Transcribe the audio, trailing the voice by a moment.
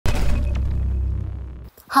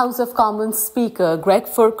House of Commons Speaker Greg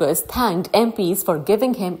Fergus thanked MPs for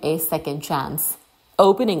giving him a second chance.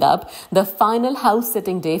 Opening up the final House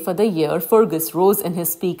sitting day for the year, Fergus rose in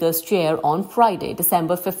his Speaker's chair on Friday,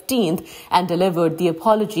 December 15th, and delivered the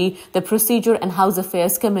apology the Procedure and House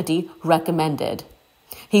Affairs Committee recommended.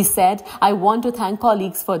 He said, "I want to thank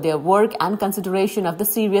colleagues for their work and consideration of the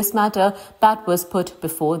serious matter that was put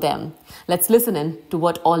before them." Let's listen in to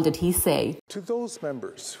what all did he say. To those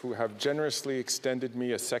members who have generously extended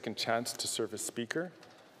me a second chance to serve as Speaker,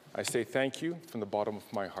 I say thank you from the bottom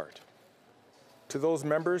of my heart. To those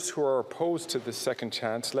members who are opposed to this second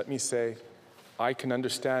chance, let me say, I can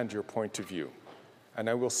understand your point of view, and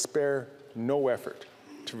I will spare no effort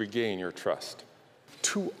to regain your trust.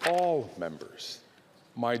 To all members,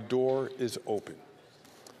 my door is open.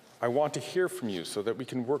 I want to hear from you so that we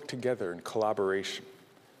can work together in collaboration.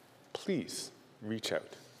 Please reach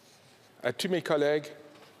out. À tous mes collègues,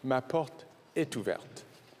 ma porte est ouverte.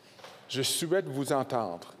 Je souhaite vous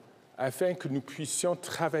entendre afin que nous puissions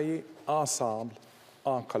travailler ensemble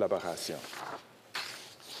en collaboration.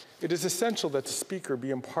 It is essential that the Speaker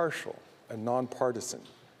be impartial and nonpartisan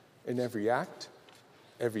in every act,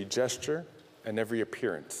 every gesture, and every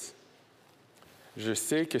appearance. Je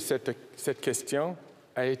sais que cette question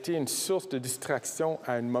a été une source de distraction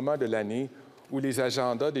à un moment de l'année où les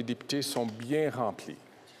agendas des députés sont bien remplis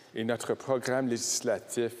et notre programme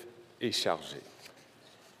législatif est chargé.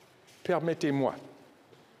 Permettez-moi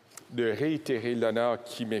de réitérer l'honneur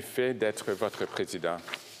qui m'est fait d'être votre président.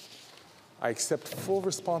 I accept full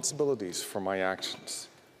responsibilities for my actions.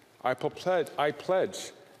 I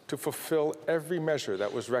pledge to fulfill every measure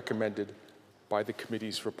that was recommended by the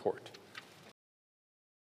committee's report.